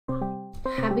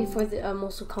Happy 4th. I'm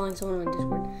also calling someone on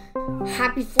Discord.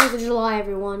 Happy 4th of July,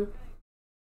 everyone.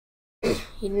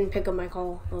 He didn't pick up my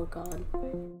call. Oh God.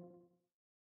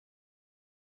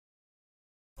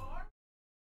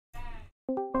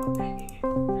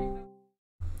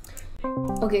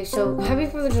 Okay, so happy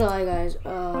 4th of July, guys.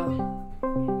 Now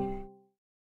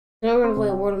we're gonna play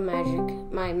a World of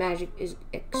Magic. My magic is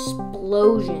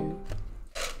explosion.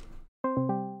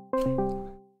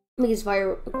 Because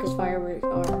fireworks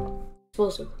are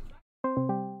explosive.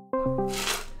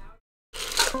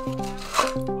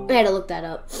 I had to look that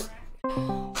up.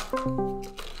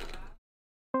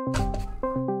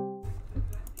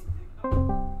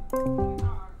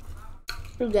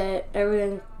 We got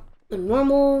everything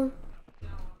normal.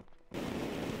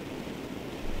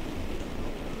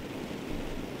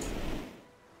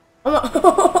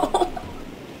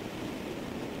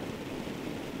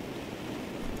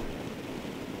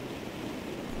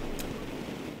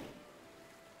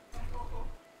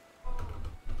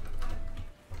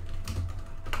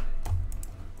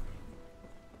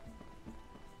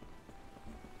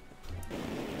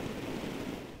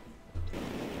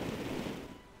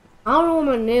 I don't know what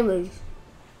my name is.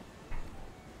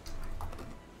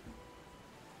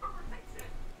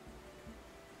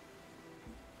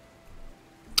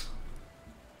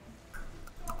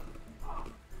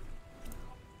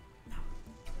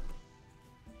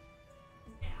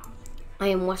 I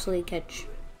am Wesley Ketch.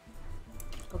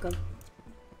 Okay.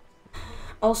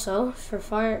 Also, for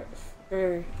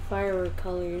firework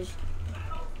colors,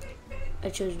 I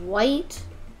chose white,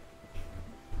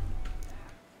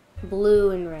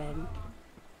 blue, and red.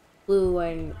 Blue,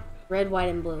 white, and red, white,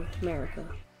 and blue. America.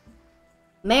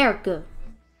 America.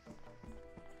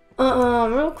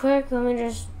 Real quick, let me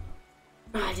just.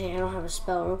 Ah, dang, I don't have a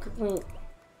spell. Real quick, let me.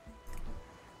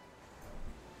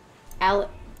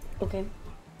 Okay.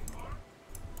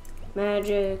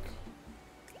 Magic.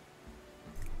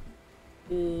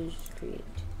 Use create.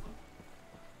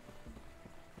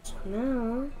 So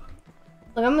now,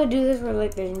 like I'm gonna do this where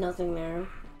like there's nothing there.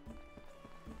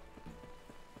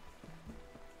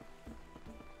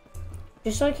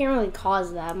 Just so I can't really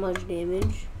cause that much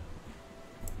damage.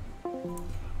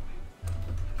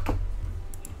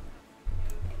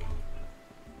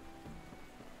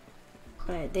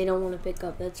 Alright, they don't want to pick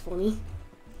up. That's funny.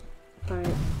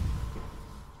 Alright.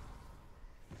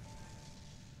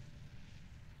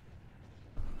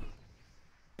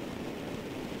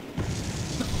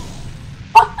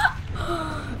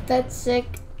 That's sick.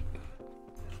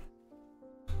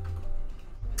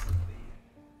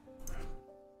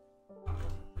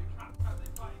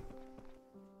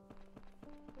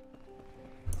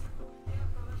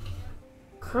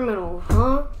 Criminal,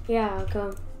 huh? Yeah,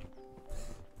 okay.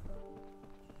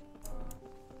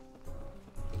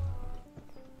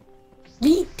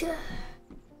 Yeet.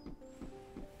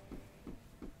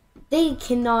 They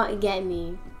cannot get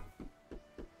me.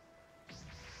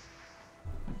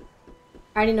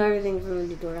 I already know everything from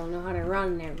the tutorial. I know how to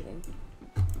run and everything.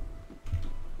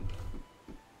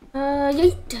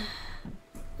 Yeet.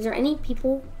 Is there any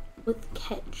people with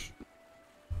catch?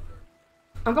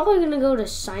 I'm probably gonna go to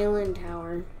Silent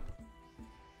Tower.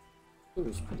 It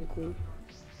was pretty cool.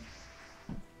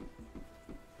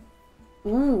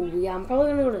 Ooh, yeah, I'm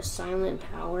probably gonna go to Silent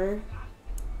Tower.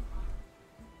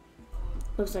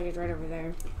 Looks like it's right over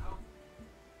there.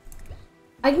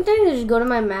 I can technically just go to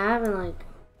my map and like.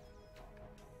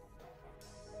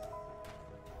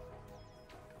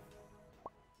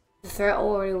 The threat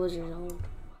already was resolved.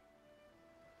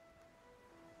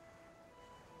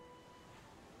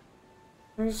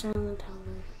 Where's Silent Tower?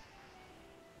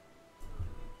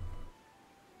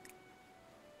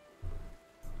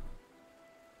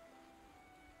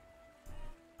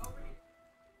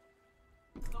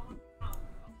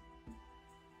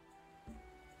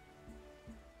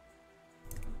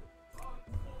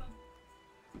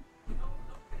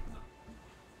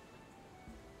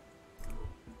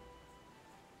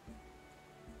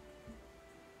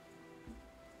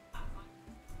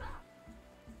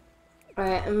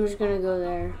 Alright, I'm just gonna go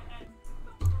there.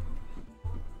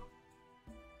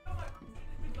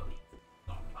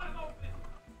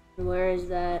 Where is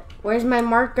that? Where's my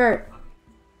marker?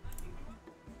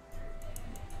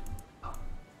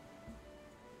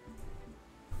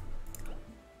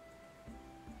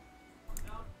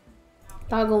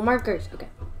 Toggle markers. Okay.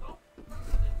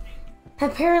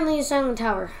 Apparently a Silent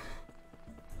Tower.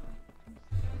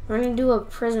 We're gonna do a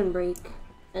prison break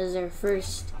as our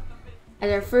first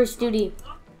duty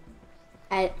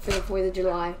for the 4th of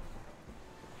July.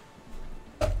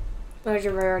 I'm not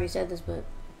sure if I already said this, but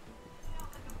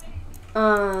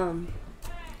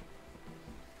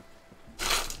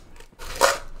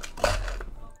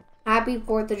Happy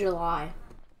 4th of July.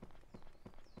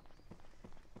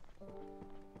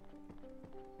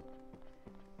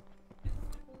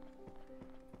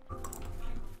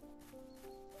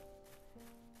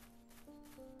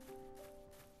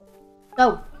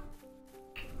 Go.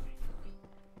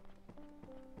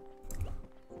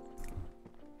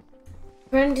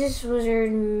 Apprentice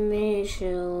Wizard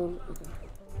Mitchell.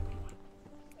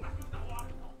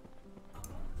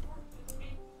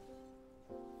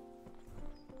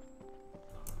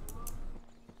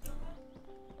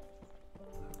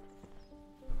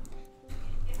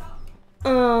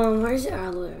 Where's it?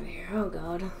 All the way over here. Oh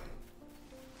god.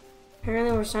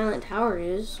 Apparently where Silent Tower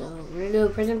is, so we're gonna do a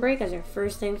prison break as our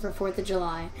first thing for 4th of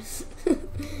July.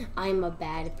 I'm a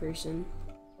bad person.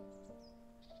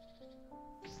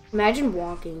 Imagine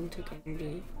walking took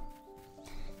energy.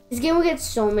 This game will get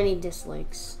so many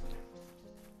dislikes.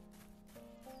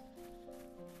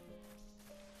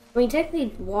 I mean,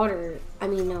 technically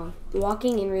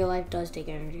walking in real life does take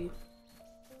energy.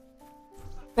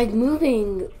 Like,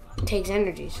 moving takes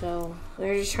energy, so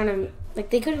they're just trying to, like,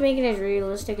 they could make it as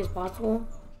realistic as possible.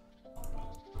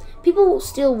 People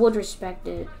still would respect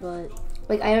it, but,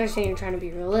 like, I understand you're trying to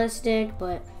be realistic,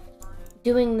 but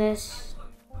doing this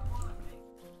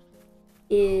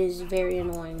is very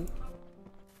annoying.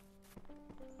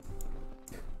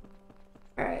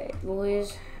 Alright,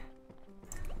 boys.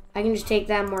 I can just take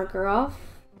that marker off.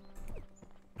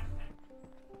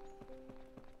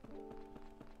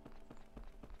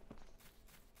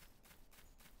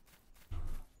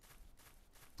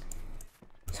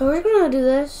 So we're gonna do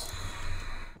this.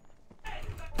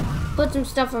 Put some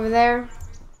stuff over there.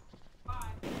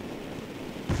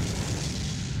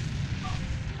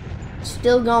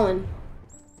 Still going.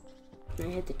 I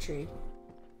hit the tree.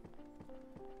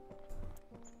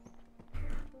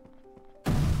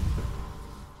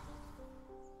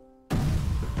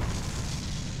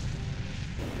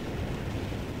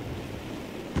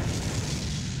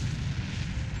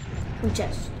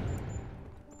 Chest.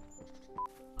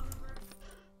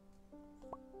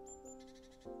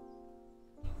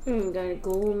 Got a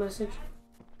goal message.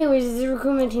 Anyways, this is the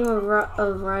recruitment team of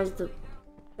Rise the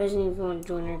Resident if you want to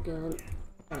join our guild.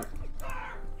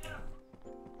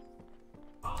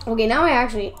 Okay, now I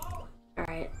actually.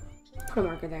 Alright. Put a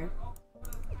marker there.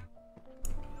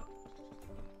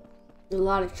 There's a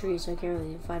lot of trees, so I can't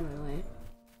really find my way.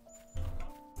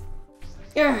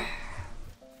 Yeah.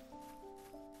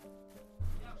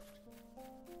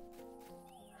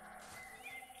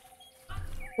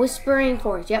 Whispering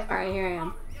Forest. Yep, alright, here I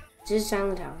am. This is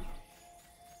Silent Tower.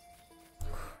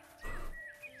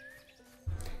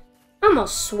 I'm gonna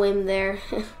swim there.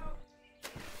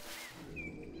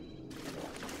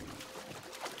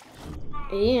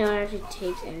 And you know, it actually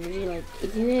takes energy. Like,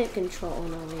 if you hit control, oh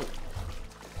no, wait.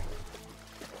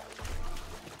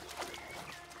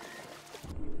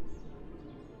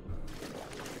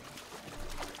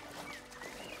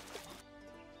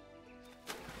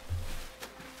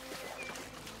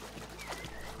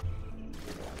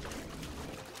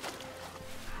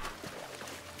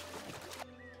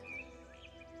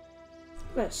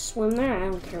 I'm gonna swim there. I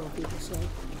don't care what people say.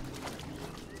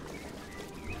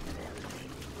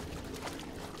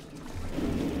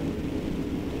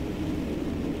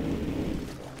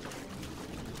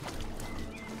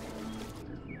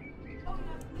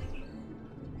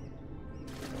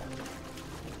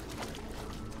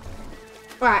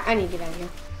 Alright, I need to get out of here.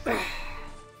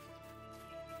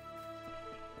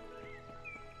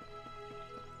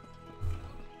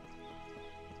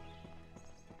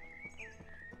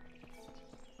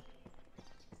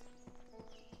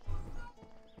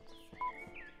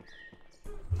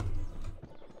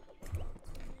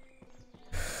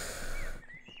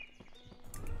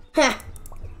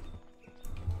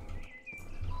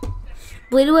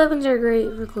 Bladed weapons are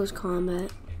great for close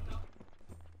combat.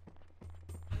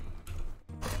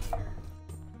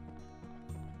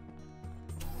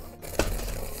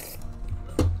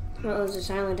 Well, it was a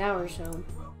Silent Tower, so.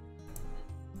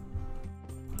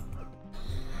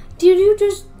 Dude, you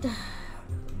just.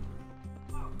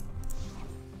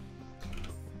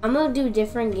 I'm gonna do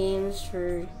different games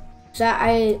for. So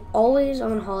I always,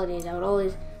 on holidays, I would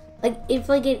always. Like, if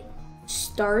like it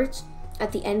starts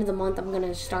at the end of the month, I'm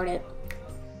gonna start it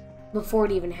before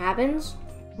it even happens.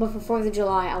 But for 4th of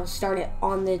July, I'll start it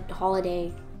on the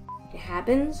holiday it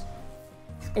happens,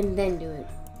 and then do it.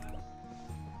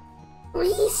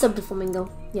 He's sub to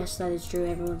Flamingo. Yes, that is true.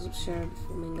 Everyone's subscribed to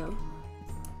Flamingo.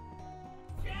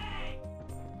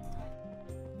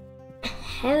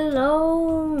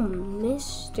 Hello,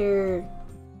 Mr.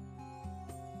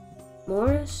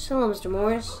 Morris. Hello, Mr.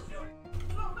 Morris.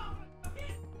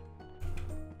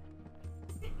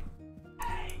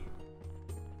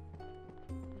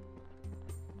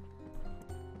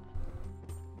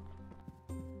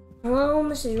 Hello,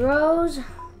 Mrs. Rose.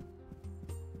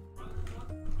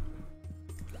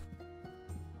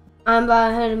 I'm about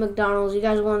to head to McDonald's. You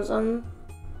guys want something?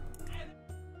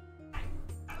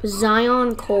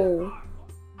 Zion Cole.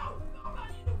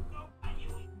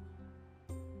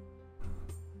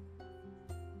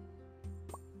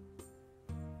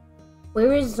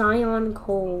 Where is Zion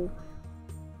Cole?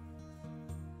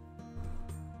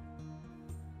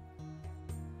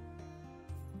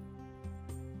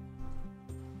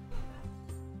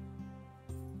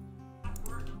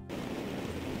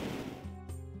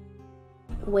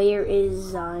 Where is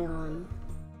Zion?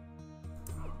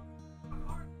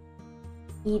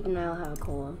 Eat and I'll have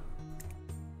cola.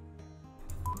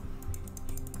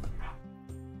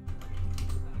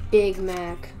 Big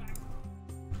Mac.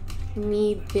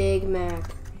 Me Big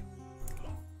Mac.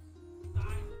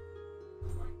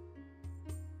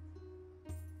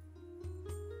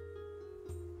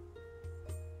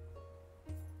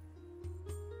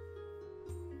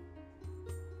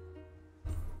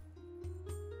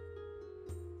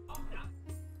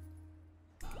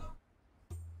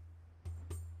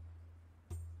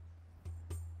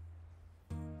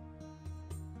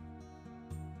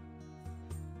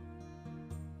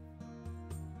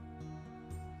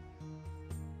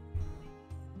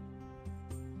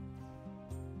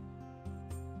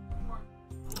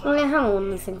 Oh yeah, I have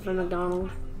one thing for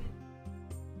McDonald's.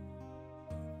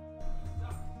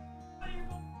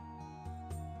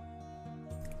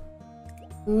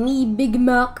 Me Big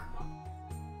Mac.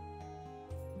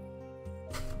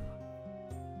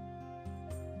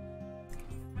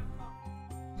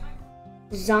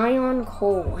 Zion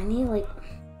Cole. I need like.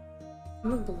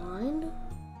 Am I blind?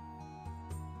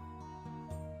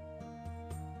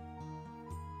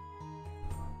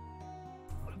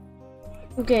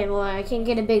 Okay, well, I can't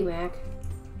get a Big Mac.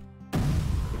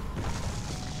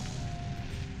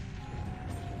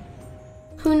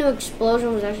 Who knew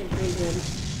Explosion was actually pretty good?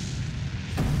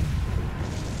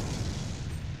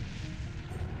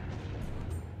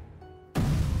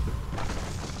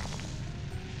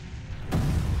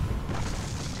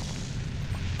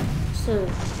 So.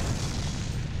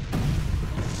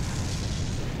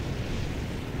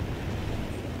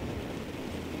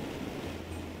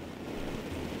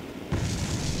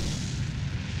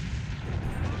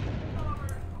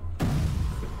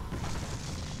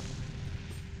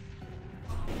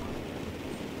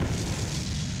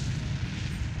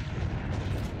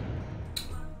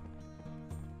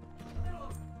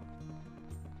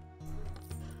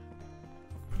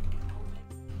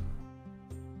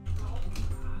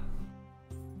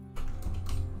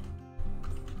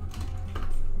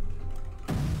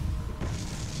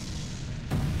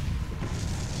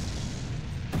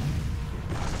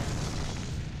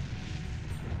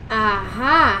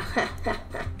 Aha!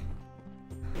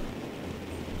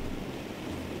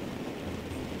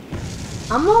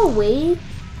 I'm gonna wait.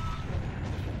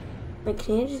 Like,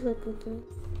 can you just look through?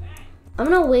 I'm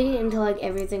gonna wait until like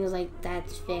everything is like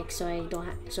that's fixed, so I don't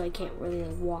have, so I can't really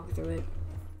like walk through it.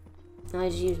 I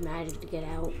just use magic to get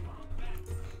out.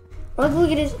 Like,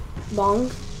 look at his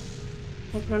bong.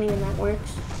 Like, not even that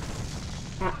works.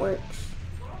 That works.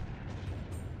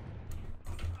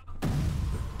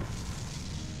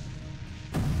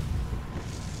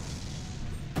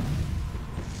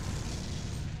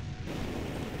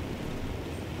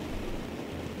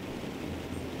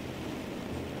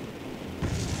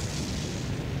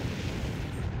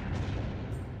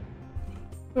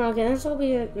 Okay, this will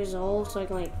be like, resolved so I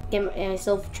can like get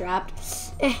myself trapped.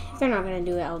 If they're not gonna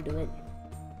do it, I'll do it.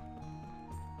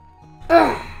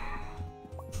 Ugh.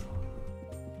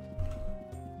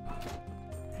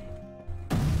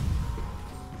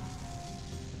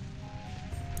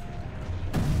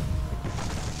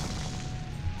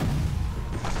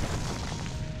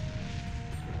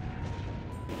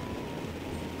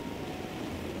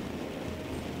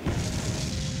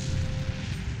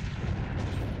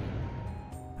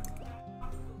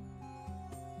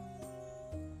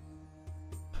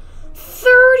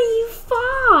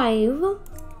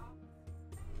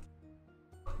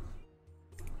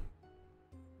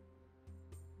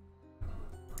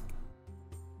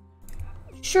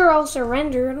 Sure, I'll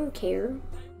surrender. I don't care.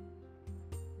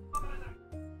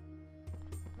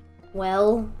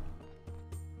 Well,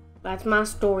 that's my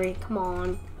story. Come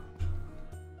on.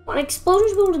 Want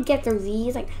Explosion's be able to get through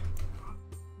these? Like,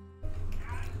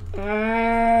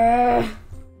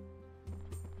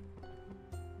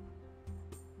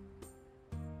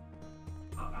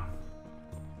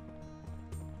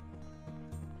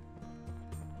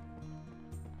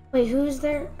 wait, who's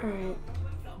there? Alright.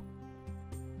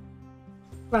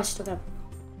 Rest of them.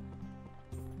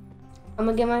 I'm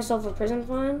gonna get myself a prison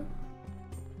fine.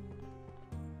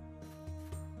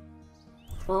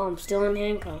 Well, I'm still in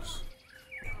handcuffs.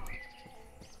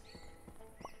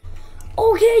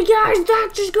 Okay, guys,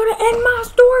 that's just gonna end my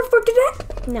story for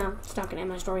today. No, it's not gonna end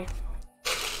my story.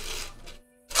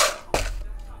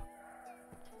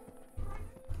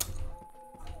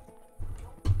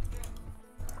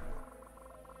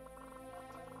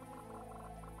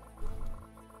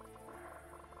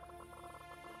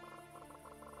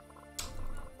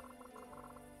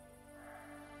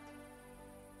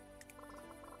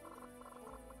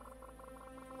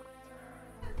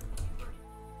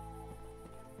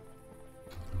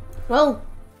 Well,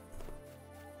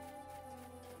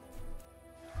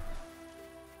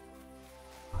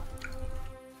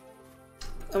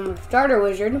 I'm a starter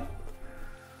wizard.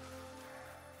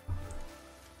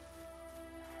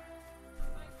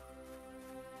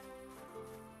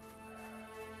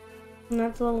 And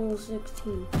that's level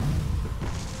 16.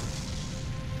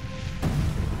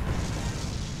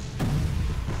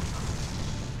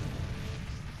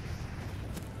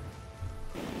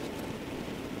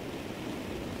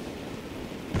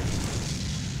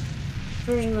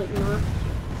 Version like not.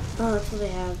 Oh, that's what they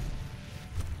have.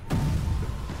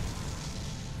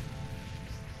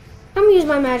 I'm gonna use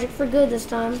my magic for good this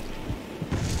time.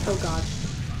 Oh god.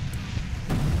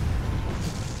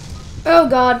 Oh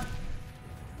god.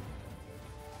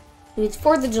 Dude, it's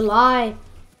 4th of July.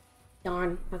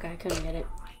 Darn. Okay, I couldn't get it.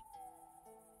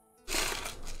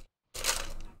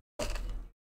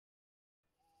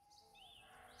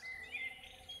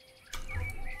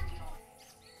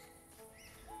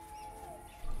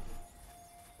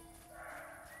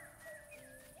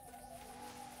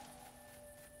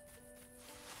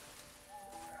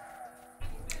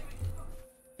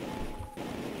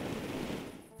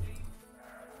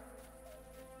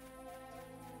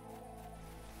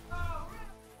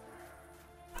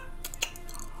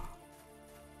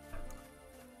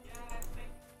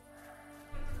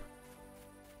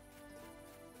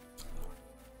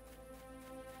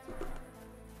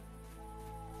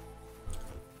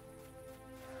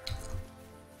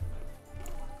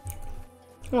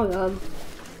 Oh my god.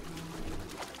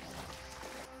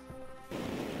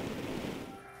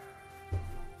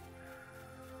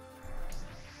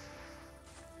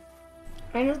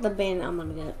 I know the band I'm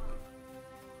gonna get.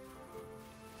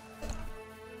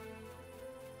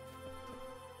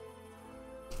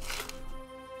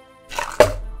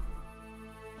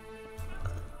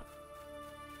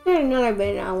 There's another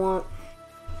band I want.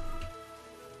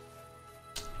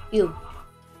 You.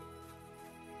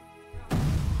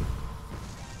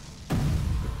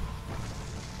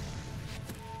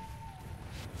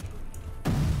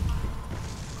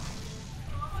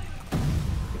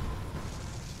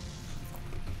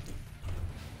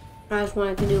 That's what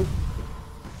I can do.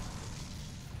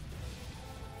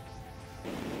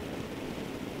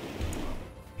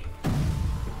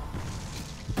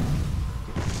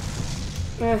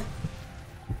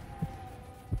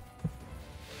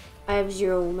 I have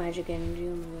 0 magic energy.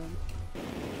 Oh my god.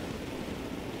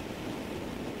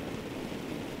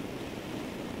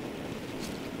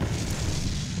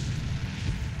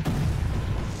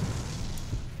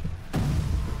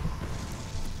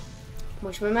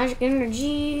 Where's my magic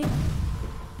energy?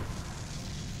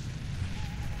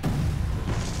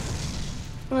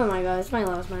 Oh my god, it's my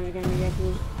last magic energy I can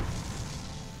use.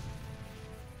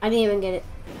 I didn't even get it.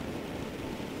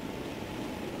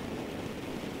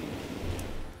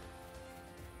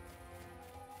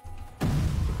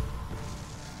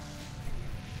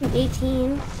 I'm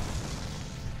 18.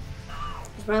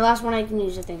 It's my last one I can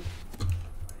use, I think.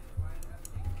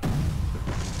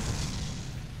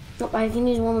 Nope, I can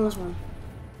use one last one.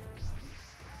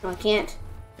 No, I can't.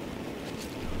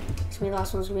 It's gonna be the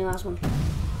last one, it's gonna be the last one.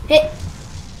 Hit!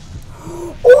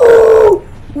 Oh!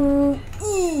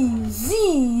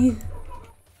 Easy!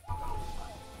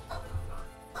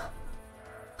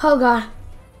 Oh god.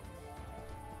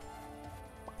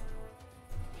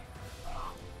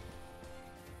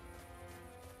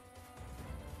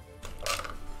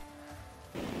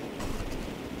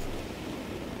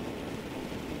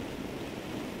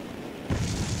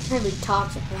 I'm gonna be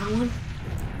toxic for that one.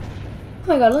 Oh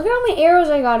my god, look at how many arrows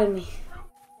I got in me.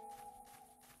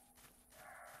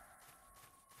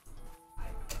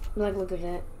 Like, look at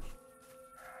that.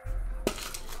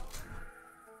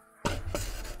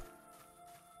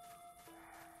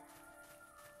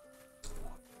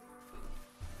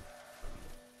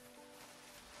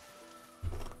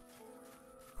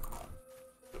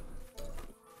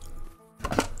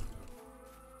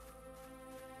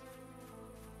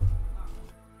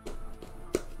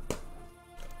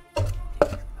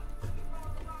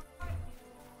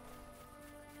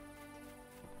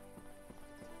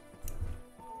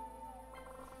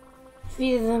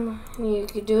 Defeated them. You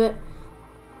could do it.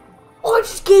 Oh, I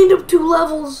just gained up 2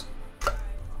 levels.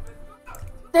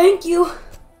 Thank you.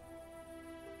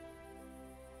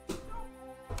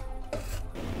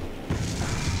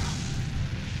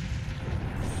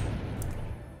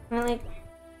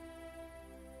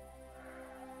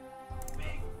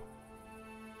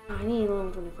 I need a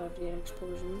level 25 to get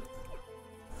explosion.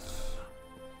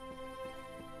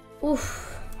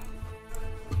 Oof.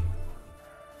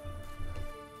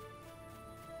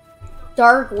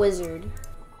 Dark Wizard.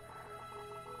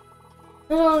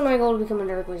 That's always my goal to become a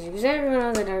Dark Wizard, because everyone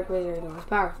knows a Dark Wizard is the most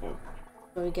powerful.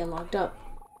 So we get locked up.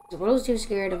 The world's too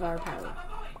scared of our power.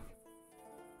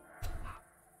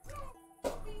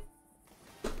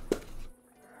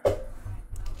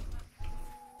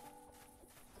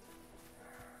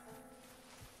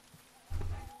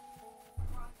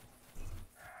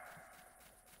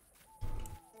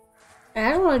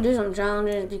 I just want to do some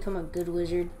challenges to become a good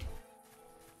wizard.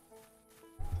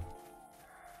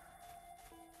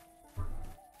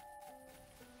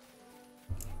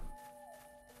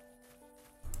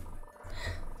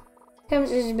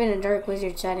 There's been a dark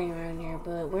wizard sighting around here,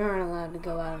 but we aren't allowed to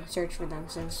go out and search for them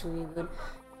since we would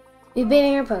be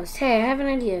baiting our post. Hey, I have an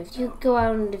idea. If you go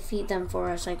out and defeat them for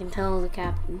us, I can tell the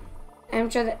captain. I'm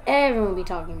sure that everyone will be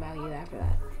talking about you after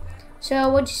that. So,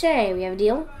 what'd you say? We have a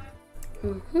deal?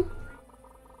 Mm-hmm.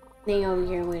 Being over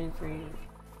here waiting for you.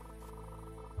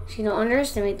 So don't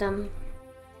underestimate them.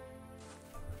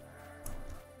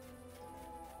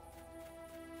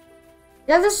 Is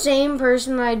that the same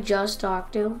person I just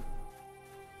talked to?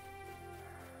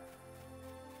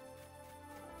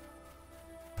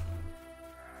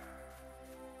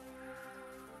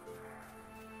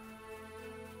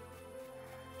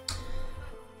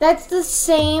 That's the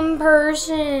same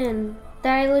person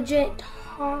that I legit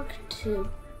talked to.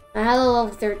 I had a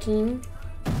level 13.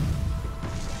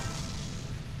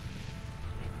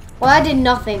 Well, I did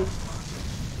nothing.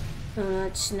 Oh no,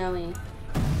 it's snowy.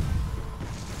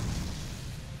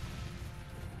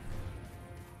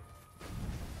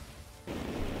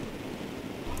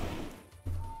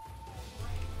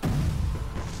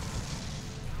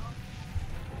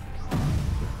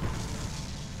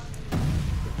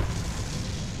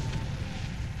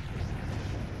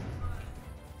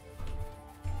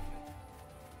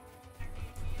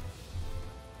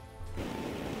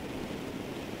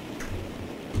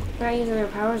 They're using their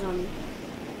powers on me.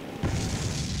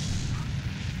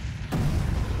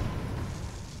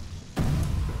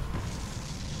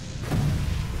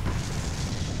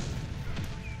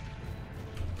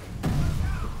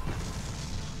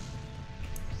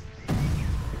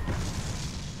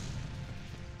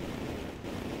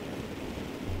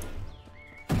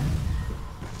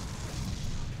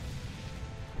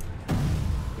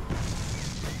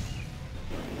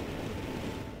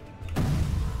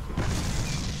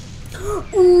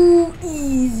 Ooh,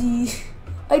 easy.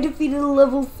 I defeated a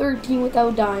level 13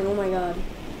 without dying. Oh my god.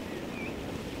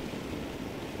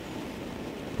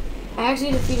 I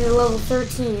actually defeated a level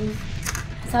 13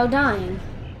 without dying.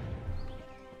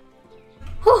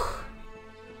 Whew.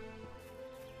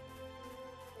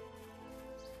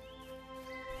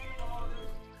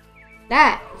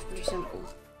 That was pretty simple.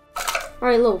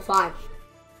 Alright, level 5.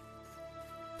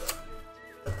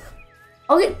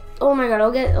 Oh my god,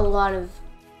 I'll get a lot of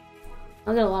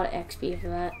XP for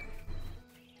that.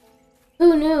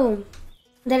 Who knew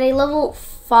that a level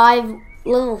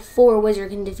 4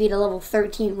 wizard can defeat a level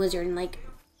 13 wizard and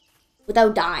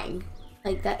without dying?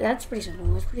 Like that's pretty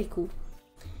simple. That's pretty cool.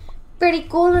 Pretty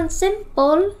cool and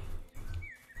simple.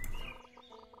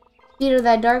 Beat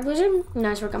that dark wizard.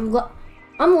 Nice work. I'm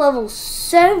level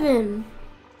 7.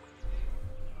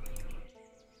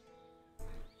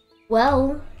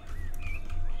 Well.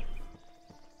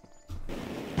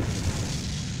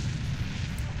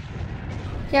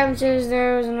 Captain says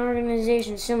there was an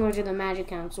organization similar to the Magic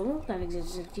Council that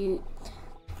exists if you.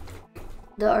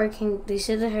 They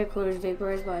said the headquarters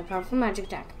vaporized by a powerful magic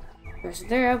attack. The rest of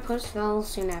their outpost fell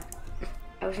soon after.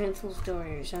 I wish I knew the full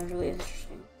story. It sounds really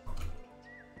interesting.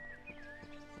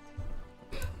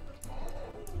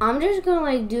 I'm just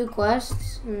gonna do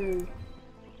quests and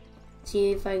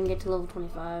see if I can get to level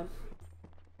 25.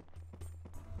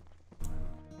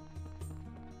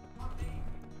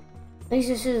 At least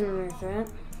this isn't a threat.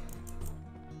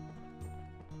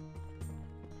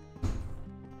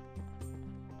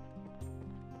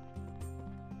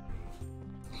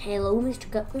 Hello, Mr.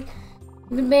 Gutley.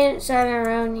 The bandits sighting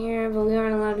around here, but we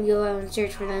aren't allowed to go out and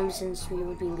search for them since we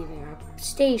would be leaving our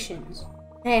stations.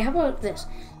 Hey, how about this?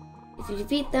 If you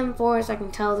defeat them for us, I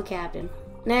can tell the captain.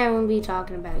 Now I won't be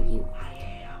talking about you.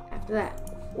 After that,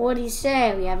 what do you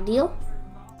say? We have a deal?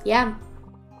 Yeah.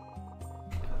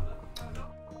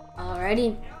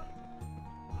 Alrighty.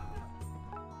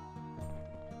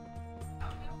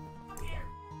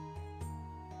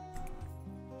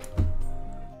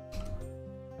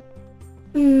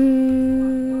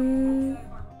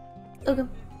 Okay.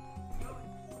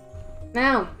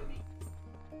 Now,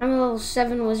 I'm a level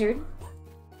 7 wizard.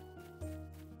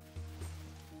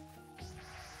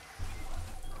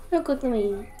 Real quick, let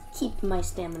me keep my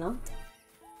stamina.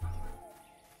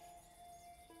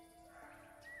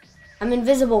 I'm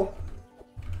invisible.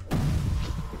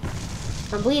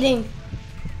 I'm bleeding.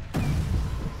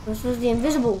 I'm supposed to be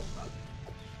invisible.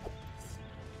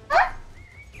 Ah!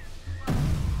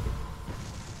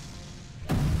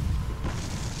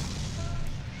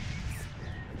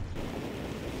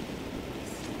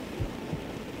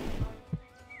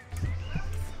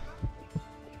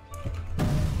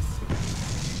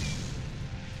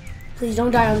 Please don't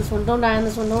die on this one. Don't die on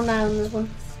this one. Don't die on this one.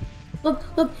 Look,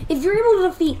 look. If you're able to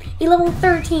defeat a level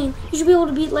 13, you should be able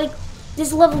to beat like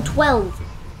this level 12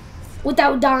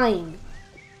 without dying.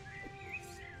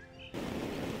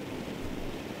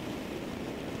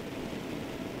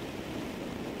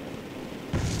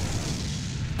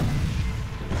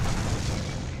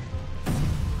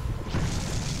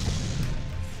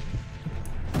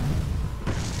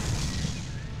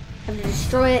 I have to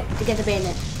destroy it to get the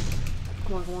bandit.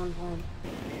 Come on, come on, come on.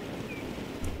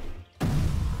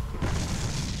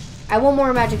 I want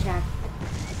more magic attack.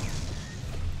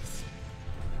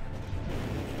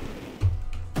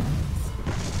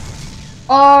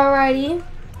 Alrighty.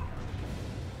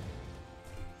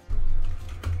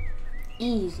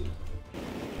 Easy.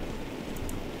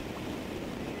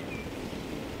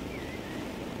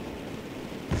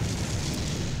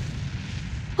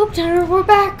 Hope Tanner, we're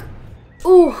back.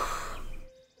 Ooh.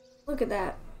 Look at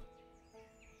that.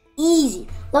 Easy.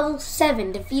 Level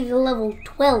 7 defeated level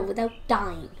 12 without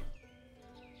dying.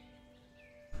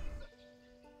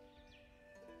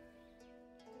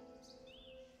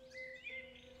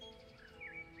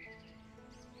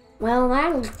 Well,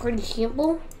 that was pretty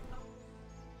simple.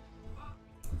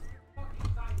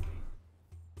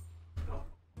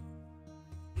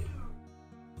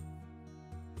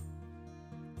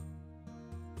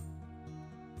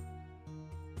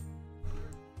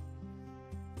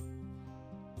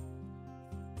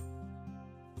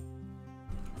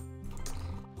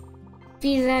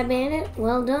 Defeated that bandit.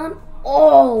 Well done.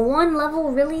 Oh, 1 level,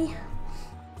 really?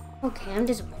 Okay, I'm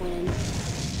disappointed.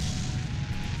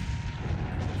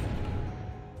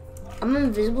 I'm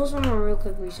invisible, so I'm gonna real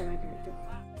quick reset my character.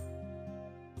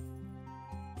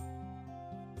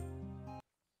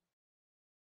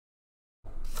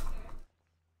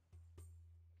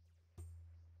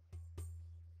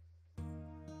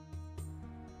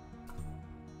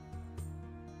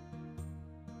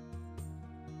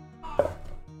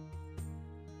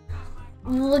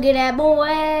 Look at that,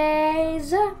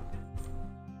 boys!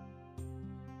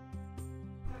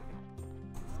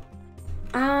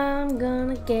 I'm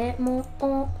gonna get more.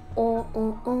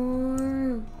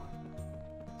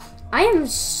 I am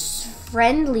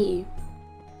friendly.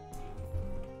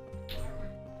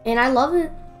 And I love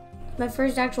it. My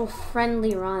first actual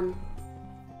friendly run.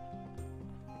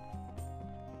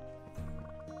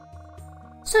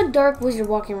 Saw a dark wizard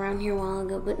walking around here a while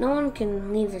ago, but no one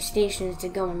can leave their stations to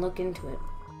go and look into it.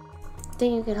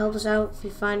 Think you could help us out if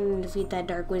you find and defeat that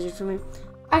dark wizard for me?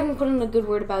 I can put in a good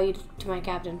word about you to my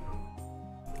captain.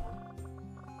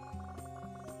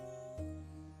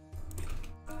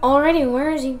 Alrighty,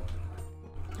 where is he?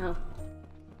 Oh.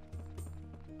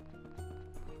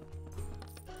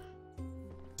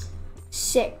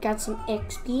 Sick, got some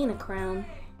XP and a crown.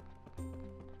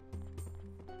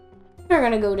 We're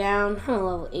gonna go down. I'm a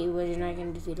level 8 wizard and I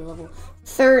can defeat a level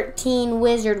 13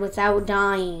 wizard without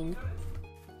dying.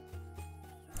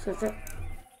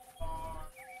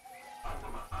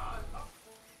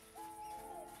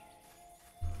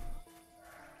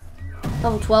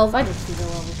 Level 12, I just beat a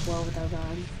level 12 without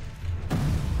dying.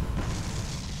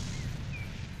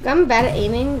 I'm bad at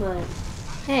aiming, but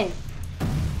hey.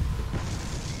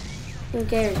 Who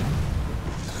cares?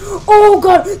 Oh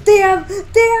god, they have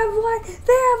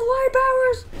light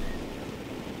powers!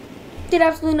 Did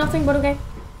absolutely nothing, but okay.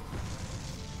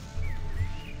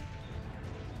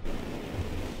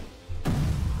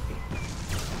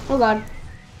 Oh god.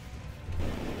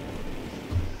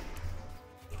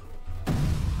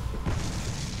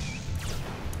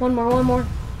 One more.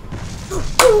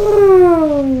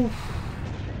 Oh!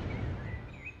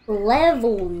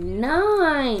 Level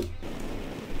 9.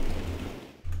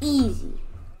 Easy.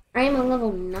 I am a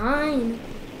level 9.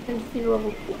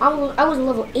 I was a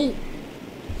level 8.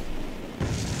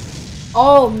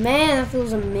 Oh man, that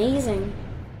feels amazing.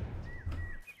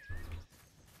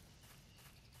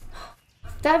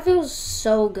 That feels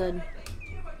so good.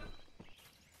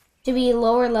 To be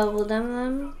lower level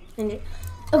than them.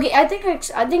 Okay, I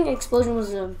think explosion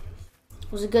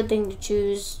was a good thing to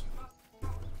choose.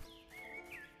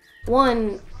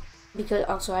 One, because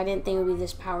also I didn't think it would be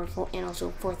this powerful, and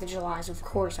also 4th of July, so of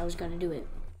course I was gonna do it.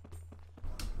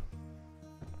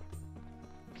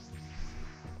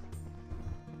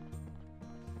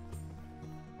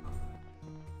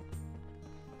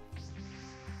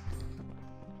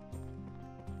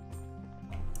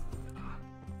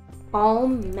 Oh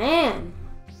man.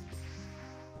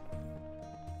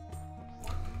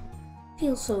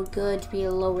 Feels so good to be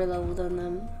a lower level than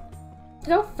them.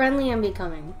 Look how friendly I'm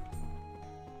becoming.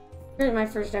 Here's my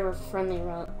first ever friendly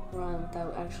run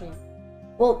without actually.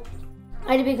 Well,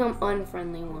 I did become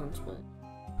unfriendly once, but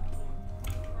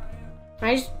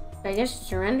I guess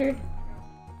surrendered.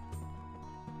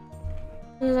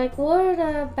 I was like, what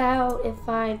about if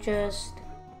I just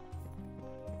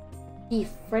be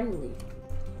friendly?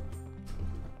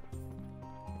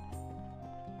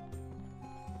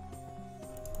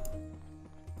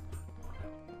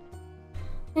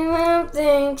 And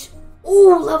thanks.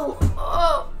 Ooh, level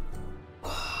up.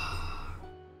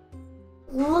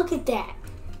 Look at that.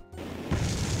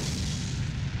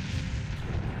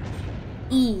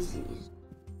 Easy.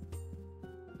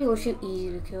 People shoot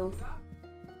easy to kill.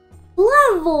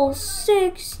 Level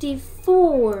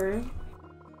 64.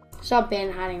 Saw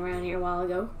Ben hiding around here a while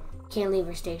ago. Can't leave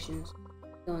our stations.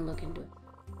 Go and look into it.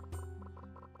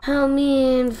 Help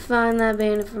me and find that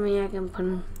bandit for me. I can put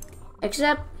him.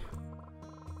 Except.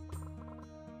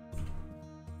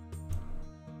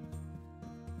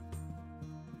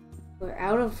 We're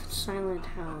out of Silent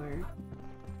Tower.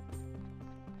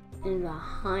 And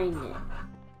behind it.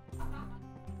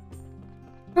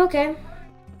 Okay.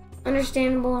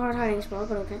 Understandable hard hiding spot,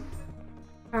 but okay.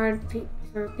 Hard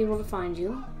for people to find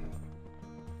you.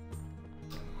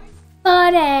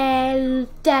 But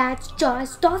that's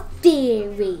just a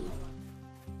theory.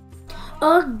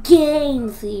 A game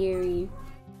theory.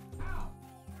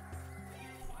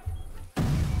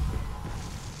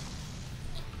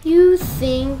 You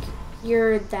think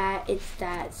it's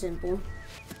that simple?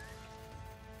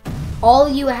 All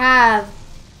you have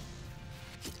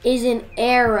is an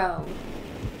arrow.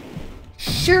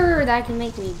 Sure, that can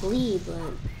make me bleed, but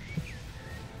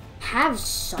have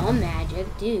some magic,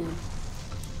 dude.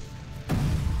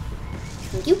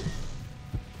 Thank you.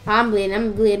 I'm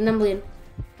bleeding.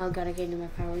 Oh god, I can't do my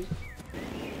powers.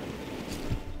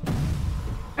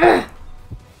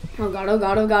 Oh god.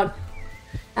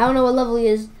 I don't know what level he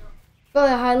is.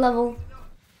 Probably a high level.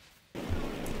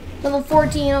 Level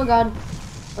 14, oh god.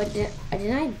 What did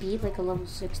I beat like a level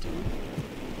 16?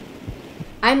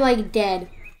 I'm like dead.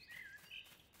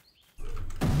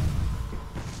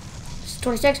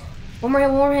 26. One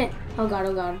more hit. Oh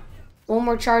god. One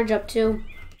more charge up too.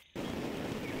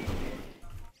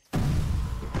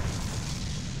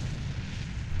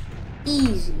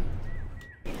 Easy.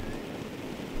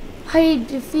 I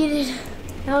defeated.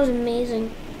 That was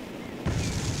amazing.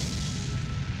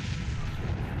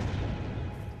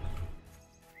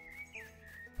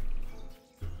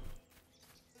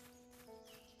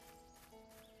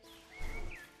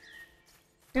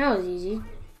 That was easy.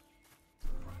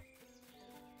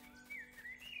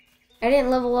 I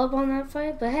didn't level up on that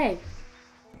fight, but hey,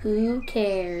 who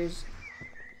cares?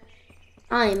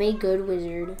 I am a good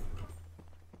wizard.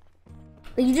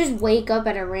 Like, you just wake up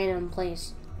at a random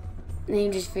place, and then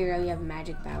you just figure out you have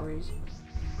magic powers.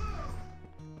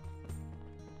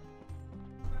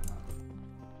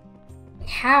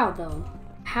 How, though?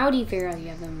 How do you figure out you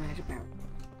have the magic powers?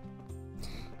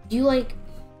 Do you, like,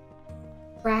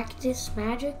 practice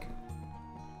magic?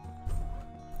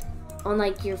 On,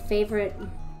 like, your favorite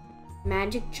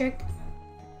magic trick?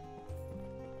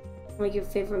 Like, your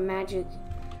favorite magic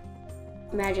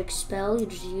spell? You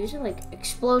just use it? Like,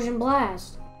 Explosion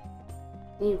Blast.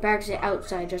 You practice it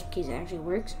outside just in case it actually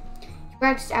works. You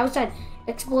practice it outside.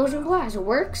 Explosion Blast. It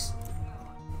works?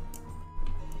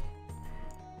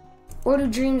 Or do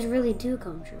dreams really do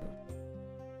come true?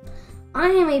 I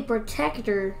am a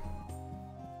protector.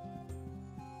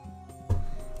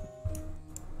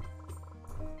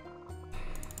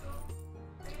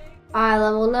 I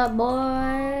leveled up,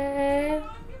 boy.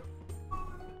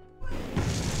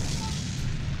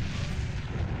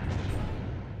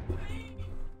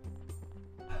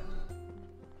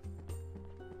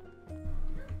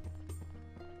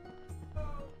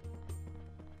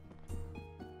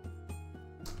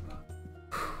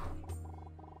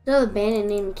 There's a bandit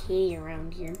named Katie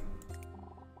around here.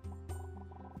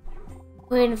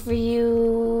 Waiting for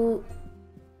you.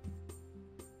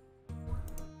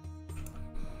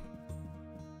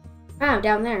 Oh,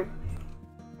 down there.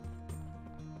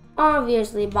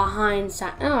 Obviously behind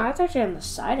oh, that's actually on the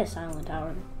side of Silent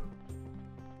Tower.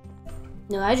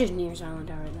 No, I just near Silent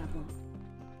Tower at that point.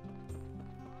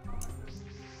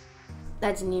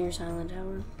 That's near Silent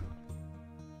Tower.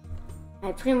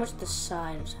 At pretty much the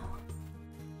side of Silent Tower.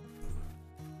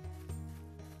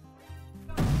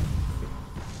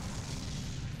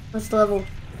 What's the level?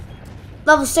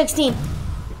 Level 16.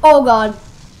 Oh god.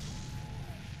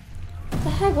 What the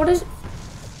heck? What is it?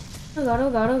 Oh god,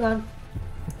 oh god, oh god.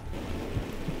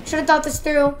 Should have thought this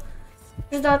through.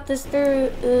 Should have thought this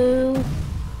through. Ooh.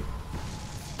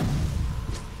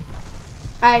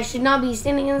 I should not be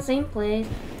standing in the same place.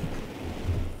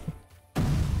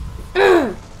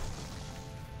 Don't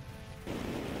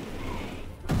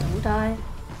die.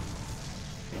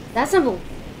 That's simple.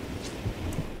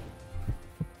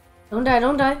 Don't die,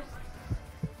 don't die.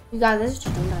 You got this,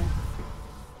 just don't die.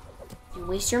 You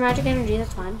waste your magic energy,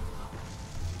 that's fine.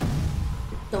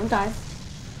 Don't die.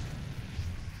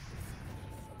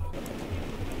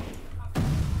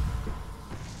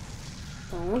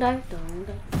 Don't die, don't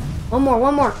die. One more,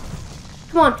 one more.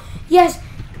 Come on. Yes,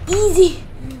 easy.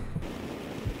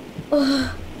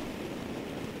 Ugh.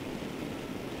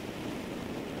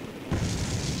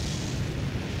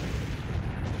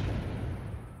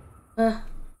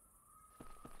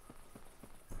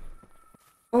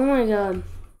 Oh my god.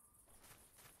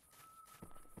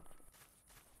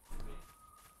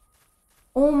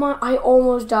 Oh my, I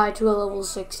almost died to a level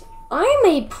 6. I'm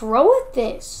a pro at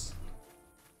this.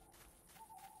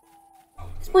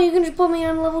 At this point, you can just put me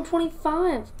on level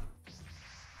 25.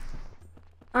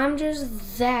 I'm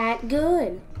just that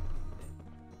good.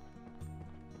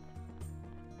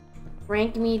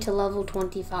 Rank me to level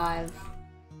 25.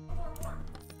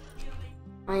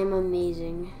 I am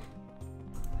amazing.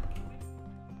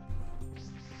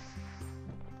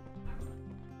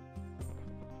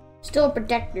 Still a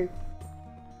protector.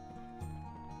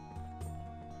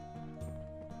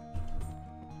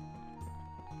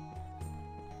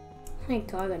 Oh my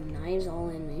god, I got knives all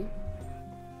in me.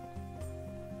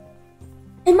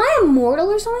 Am I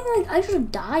immortal or something? Like, I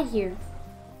should die here.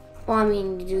 Well, I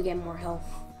mean, you do get more health.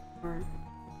 Or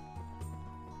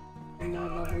the more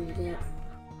level you get.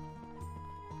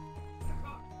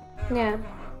 Yeah.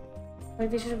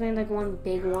 Like, they should have made like one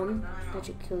big one that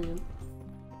should kill you.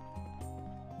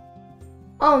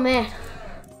 Oh man.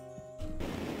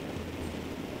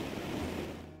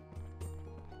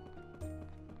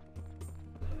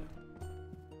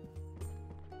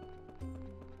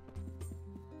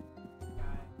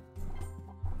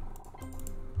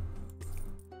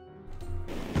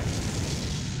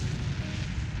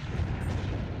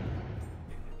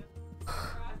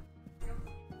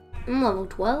 I'm level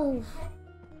 12.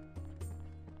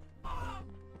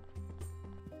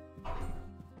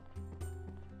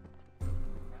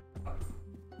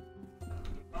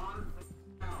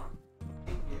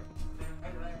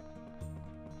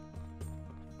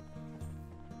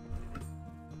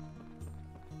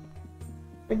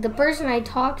 Like the person I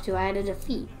talked to, I had to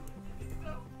defeat.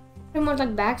 Pretty much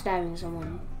like backstabbing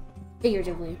someone,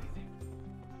 figuratively.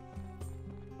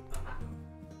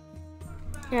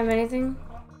 You have anything?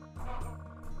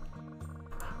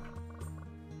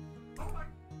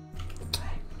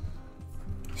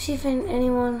 See if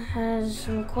anyone has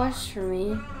some quests for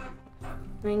me. I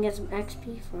can get some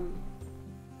XP from.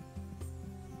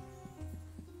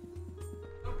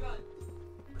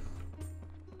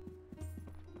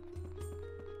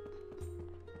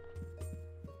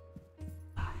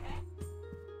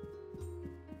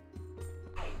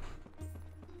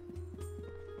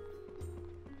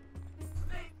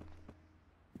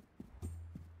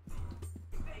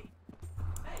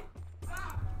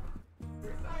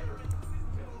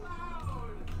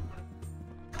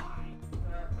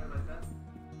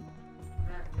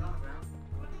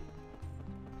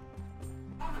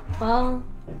 Well,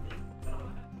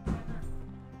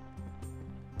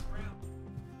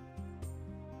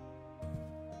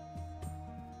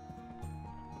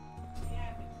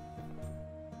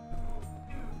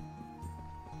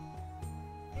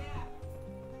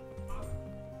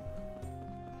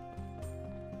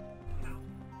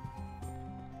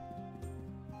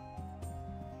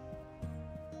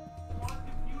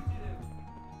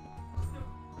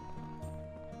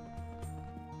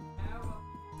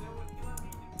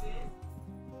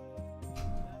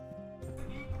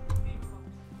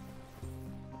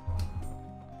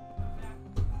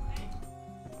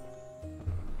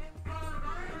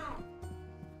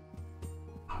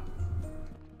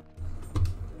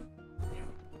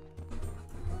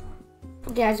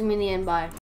 Guys, I'm in the end. Bye.